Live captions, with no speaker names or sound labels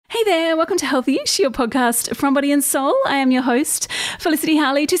Hey there, welcome to Healthyish, your podcast from Body and Soul. I am your host, Felicity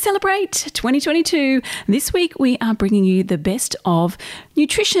Harley. To celebrate 2022, this week we are bringing you the best of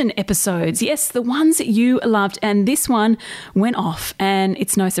nutrition episodes. Yes, the ones that you loved, and this one went off, and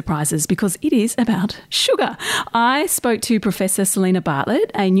it's no surprises because it is about sugar. I spoke to Professor Selena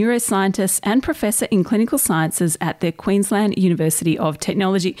Bartlett, a neuroscientist and professor in clinical sciences at the Queensland University of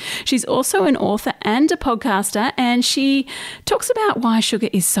Technology. She's also an author and a podcaster, and she talks about why sugar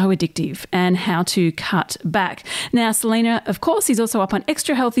is so addictive and how to cut back. Now, Selena, of course, is also up on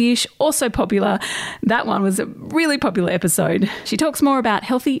Extra Healthyish, also popular. That one was a really popular episode. She talks more about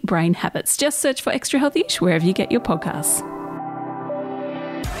healthy brain habits. Just search for Extra Healthyish wherever you get your podcasts.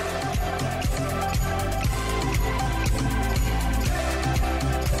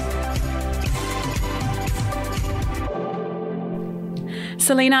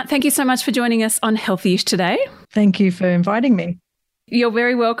 Selena, thank you so much for joining us on Healthyish today. Thank you for inviting me. You're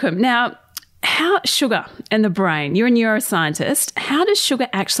very welcome. Now, how sugar and the brain, you're a neuroscientist, how does sugar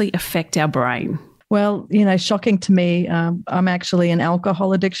actually affect our brain? Well, shocking to me, I'm actually an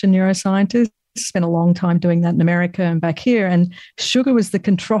alcohol addiction neuroscientist. Spent a long time doing that in America and back here, and sugar was the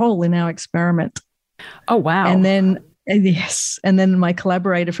control in our experiment. Oh, wow. And then my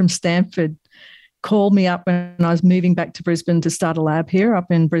collaborator from Stanford called me up when I was moving back to Brisbane to start a lab here up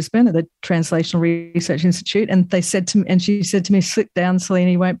in Brisbane at the Translational Research Institute. And she said to me, "Sit down,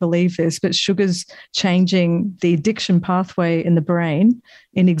 Selena, you won't believe this, but sugar's changing the addiction pathway in the brain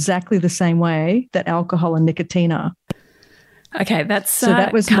in exactly the same way that alcohol and nicotine are." Okay, that's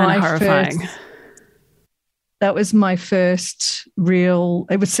that was kind of horrifying. That was my first real,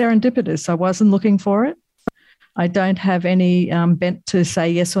 it was serendipitous. I wasn't looking for it. I don't have any bent to say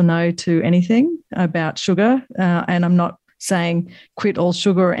yes or no to anything about sugar, and I'm not saying quit all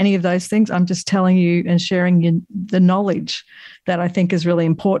sugar or any of those things. I'm just telling you and sharing you the knowledge that I think is really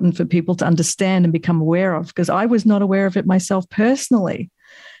important for people to understand and become aware of, because I was not aware of it myself personally.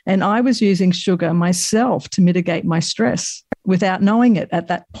 And I was using sugar myself to mitigate my stress without knowing it at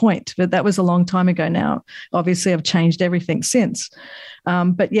that point. But that was a long time ago now. Obviously, I've changed everything since.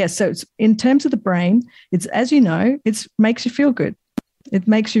 But yes, so it's, in terms of the brain, it's, as you know, it makes you feel good. It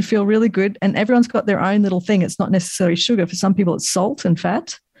makes you feel really good. And everyone's got their own little thing. It's not necessarily sugar. For some people, it's salt and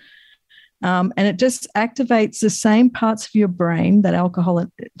fat. And it just activates the same parts of your brain that alcohol,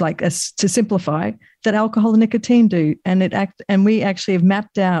 to simplify, that alcohol and nicotine do. And we actually have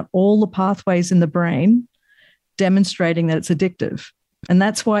mapped out all the pathways in the brain demonstrating that it's addictive. And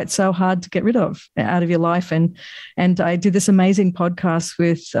that's why it's so hard to get rid of out of your life. And I did this amazing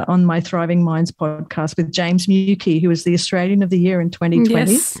podcast on my Thriving Minds podcast with James Mukey, who was the Australian of the Year in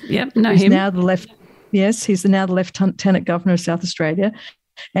 2020. Yes, yep, know him. He's now the Lieutenant Governor of South Australia.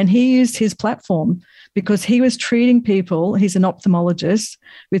 And he used his platform because he was treating people, he's an ophthalmologist,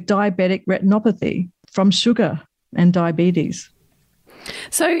 with diabetic retinopathy from sugar and diabetes.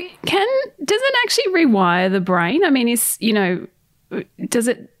 So does it actually rewire the brain? I mean, it's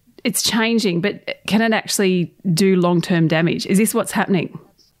changing, but can it actually do long-term damage? Is this what's happening?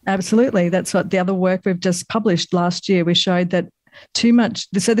 Absolutely. That's what the other work we've just published last year. We showed that too much,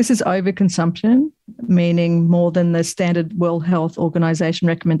 so this is overconsumption, meaning more than the standard World Health Organization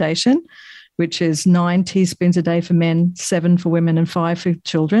recommendation, which is 9 teaspoons a day for men, 7 for women, and 5 for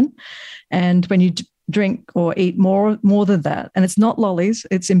children. And when you drink or eat more than that, and it's not lollies,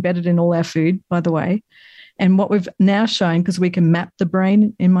 it's embedded in all our food, by the way. And what we've now shown, because we can map the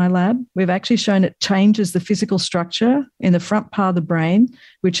brain in my lab, we've actually shown it changes the physical structure in the front part of the brain,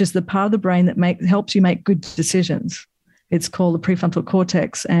 which is the part of the brain that helps you make good decisions. It's called the prefrontal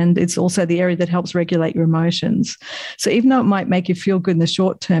cortex, and it's also the area that helps regulate your emotions. So even though it might make you feel good in the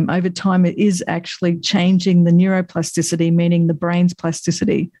short term, over time it is actually changing the neuroplasticity, meaning the brain's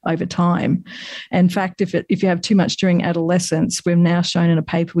plasticity over time. In fact, if you have too much during adolescence, we've now shown in a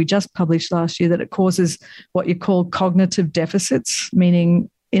paper we just published last year that it causes what you call cognitive deficits, meaning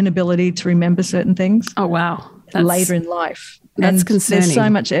inability to remember certain things. Oh, wow. Later in life. That's concerning. There's so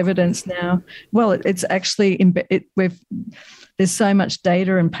much evidence now. Well, it's actually there's so much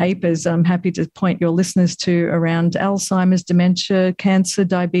data and papers I'm happy to point your listeners to around Alzheimer's, dementia, cancer,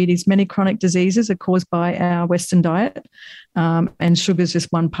 diabetes. Many chronic diseases are caused by our Western diet, and sugar is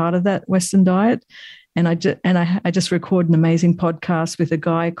just one part of that Western diet. And I just recorded an amazing podcast with a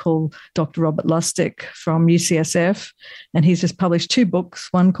guy called Dr. Robert Lustig from UCSF. And he's just published 2 books,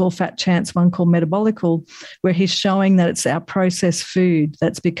 one called Fat Chance, one called Metabolical, where he's showing that it's our processed food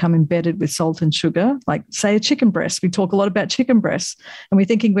that's become embedded with salt and sugar. Like, say, a chicken breast. We talk a lot about chicken breasts and we're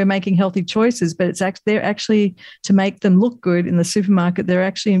thinking we're making healthy choices, but they're actually, to make them look good in the supermarket, they're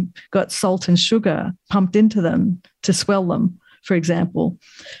actually got salt and sugar pumped into them to swell them for example.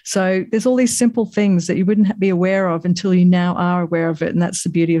 So there's all these simple things that you wouldn't be aware of until you now are aware of it. And that's the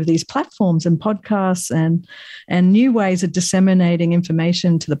beauty of these platforms and podcasts and new ways of disseminating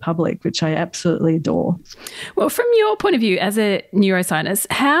information to the public, which I absolutely adore. Well, from your point of view as a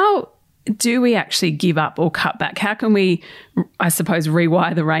neuroscientist, how do we actually give up or cut back? How can we, I suppose,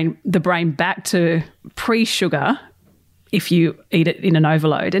 rewire the brain back to pre-sugar if you eat it in an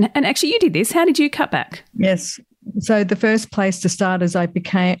overload? And actually you did this. How did you cut back? Yes. So the first place to start is I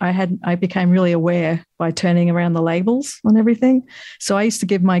became really aware by turning around the labels on everything. So I used to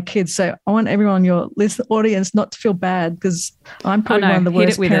give my kids, so I want everyone in your audience not to feel bad, because I'm probably one of the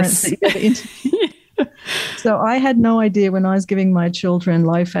worst parents that you've ever interviewed. So I had no idea when I was giving my children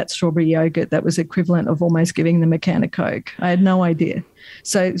low-fat strawberry yogurt that was equivalent of almost giving them a can of Coke. I had no idea.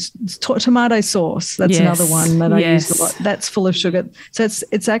 So tomato sauce, that's another one that I use a lot. That's full of sugar. So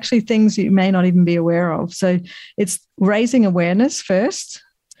it's actually things you may not even be aware of. So it's raising awareness first.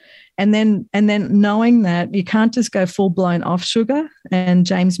 And then knowing that you can't just go full-blown off sugar. And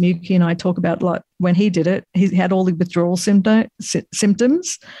James Mukey and I talk about, like, when he did it, he had all the withdrawal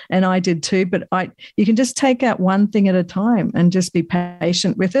symptoms, and I did too. But you can just take out one thing at a time and just be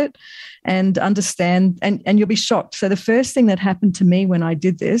patient with it and understand, and you'll be shocked. So the first thing that happened to me when I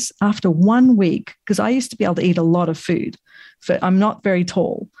did this, after 1 week, because I used to be able to eat a lot of food. I'm not very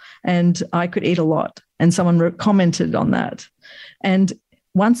tall, and I could eat a lot. And someone commented on that. And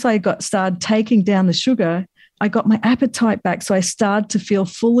once I started taking down the sugar, I got my appetite back. So I started to feel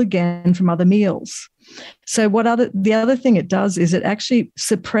full again from other meals. So the other thing it does is it actually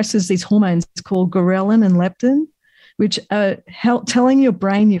suppresses these hormones called ghrelin and leptin, which are telling your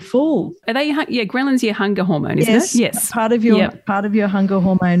brain you're full. Are they? Yeah, ghrelin's your hunger hormone, isn't it? Yes, part of your hunger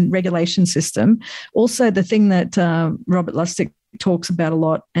hormone regulation system. Also, the thing that Robert Lustig talks about a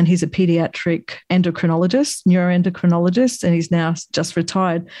lot, and he's a pediatric neuroendocrinologist, and he's now just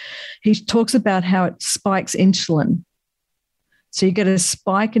retired. He talks about how it spikes insulin. So you get a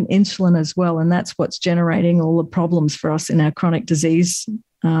spike in insulin as well, and that's what's generating all the problems for us in our chronic disease.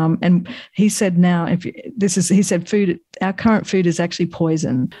 And he said food, our current food is actually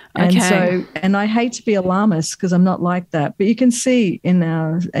poison. Okay. And I hate to be alarmist because I'm not like that, but you can see in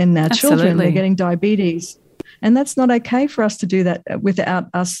our children, they're getting diabetes. And that's not okay for us to do that without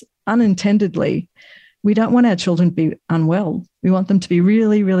us unintentionally. We don't want our children to be unwell. We want them to be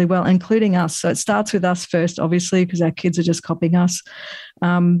really, really well, including us. So it starts with us first, obviously, because our kids are just copying us.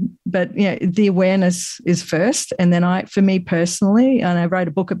 But the awareness is first. And then for me personally, and I wrote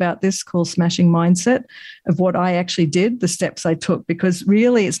a book about this called Smashing Mindset, of what I actually did, the steps I took, because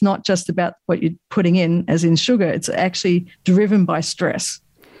really it's not just about what you're putting in, as in sugar. It's actually driven by stress.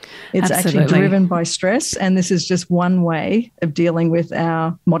 It's actually driven by stress, and this is just one way of dealing with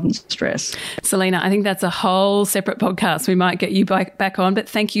our modern stress. Selena, I think that's a whole separate podcast. We might get you back on, but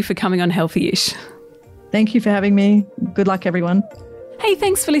thank you for coming on Healthy-ish. Thank you for having me. Good luck, everyone. Hey,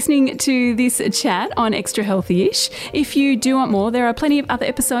 thanks for listening to this chat on Extra Healthy-ish. If you do want more, there are plenty of other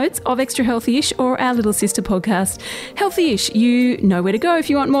episodes of Extra Healthy-ish or our little sister podcast, Healthy-ish. You know where to go if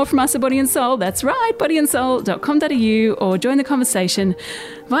you want more from us at Body and Soul. That's right, bodyandsoul.com.au, or join the conversation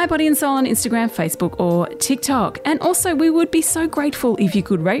via Body and Soul on Instagram, Facebook or TikTok. And also, we would be so grateful if you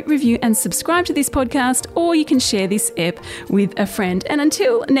could rate, review and subscribe to this podcast, or you can share this ep with a friend. And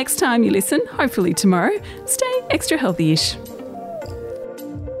until next time you listen, hopefully tomorrow, stay extra healthy-ish.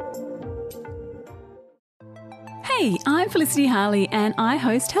 Hey, I'm Felicity Harley and I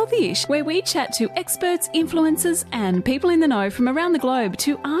host Healthy-ish, where we chat to experts, influencers and people in the know from around the globe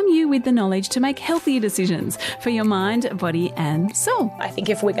to arm you with the knowledge to make healthier decisions for your mind, body and soul. I think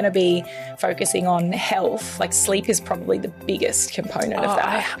if we're going to be focusing on health, like sleep is probably the biggest component of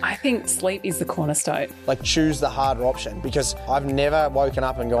that. I think sleep is the cornerstone. Like, choose the harder option, because I've never woken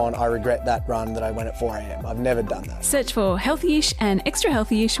up and gone, I regret that run that I went at 4 a.m. I've never done that. Search for Healthy-ish and Extra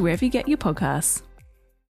Healthy-ish wherever you get your podcasts.